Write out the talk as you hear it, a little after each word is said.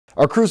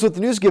Our Cruise with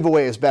the News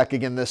giveaway is back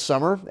again this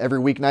summer. Every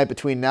weeknight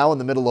between now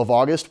and the middle of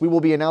August, we will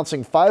be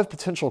announcing 5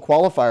 potential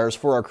qualifiers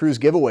for our cruise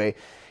giveaway.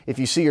 If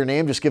you see your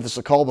name, just give us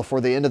a call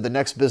before the end of the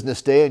next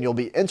business day and you'll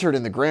be entered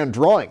in the grand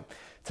drawing.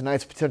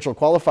 Tonight's potential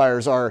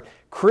qualifiers are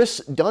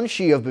Chris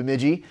Dunshee of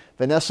Bemidji,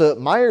 Vanessa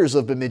Myers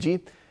of Bemidji,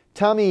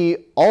 Tommy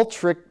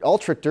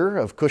Altrichter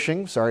of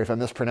Cushing, sorry if I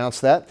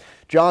mispronounced that,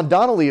 John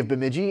Donnelly of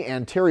Bemidji,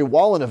 and Terry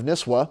Wallen of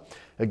Nisswa.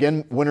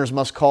 Again, winners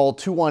must call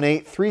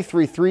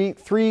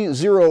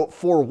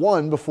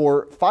 218-333-3041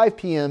 before 5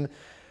 p.m.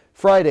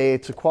 Friday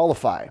to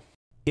qualify.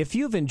 If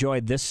you've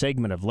enjoyed this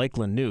segment of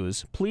Lakeland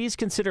News, please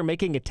consider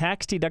making a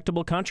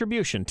tax-deductible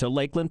contribution to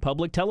Lakeland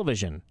Public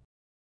Television.